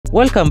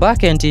Welcome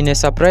back, and in a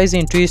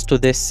surprising twist to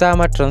the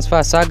summer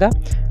transfer saga,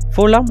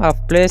 Fulham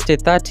have placed a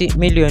 €30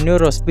 million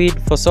bid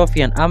for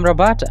Sofyan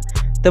Amrabat.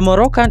 The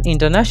Moroccan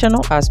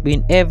international has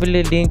been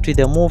heavily linked to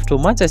the move to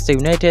Manchester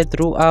United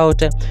throughout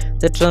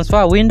the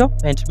transfer window,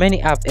 and many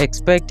have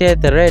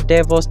expected the Red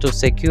Devils to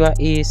secure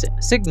his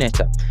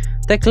signature.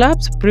 The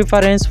club's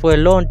preference for a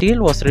loan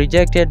deal was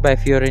rejected by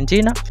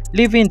Fiorentina,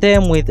 leaving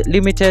them with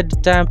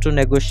limited time to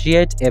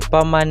negotiate a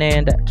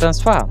permanent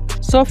transfer.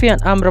 Sofyan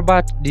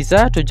Amrabat's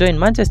desire to join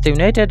Manchester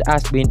United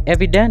has been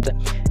evident,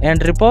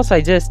 and reports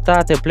suggest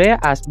that the player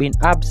has been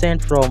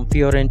absent from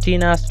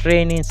Fiorentina's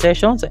training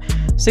sessions,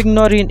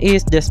 signaling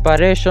his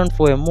desperation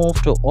for a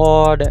move to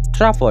Old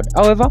Trafford.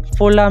 However,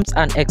 Fulham's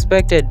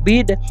unexpected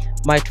bid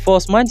might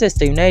force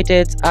Manchester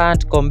United's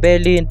hand,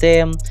 compelling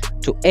them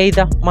to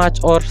either match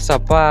or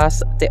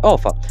surpass the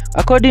offer.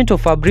 According to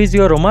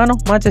Fabrizio Romano,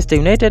 Manchester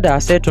United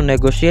are set to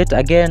negotiate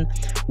again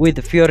with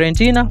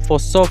Fiorentina for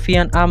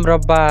Sofyan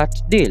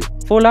Amrabat deal.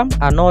 Fulham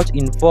are not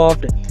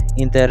involved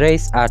in the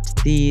race at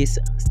this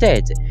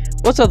stage.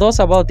 What's your thoughts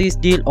about this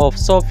deal of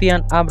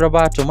Sofyan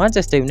Amrabat to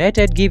Manchester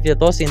United? Give your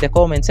thoughts in the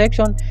comment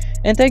section,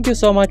 and thank you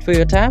so much for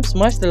your time.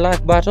 Smash the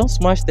like button,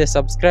 smash the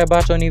subscribe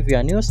button if you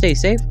are new. Stay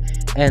safe,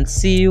 and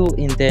see you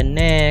in the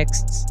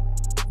next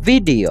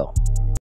video.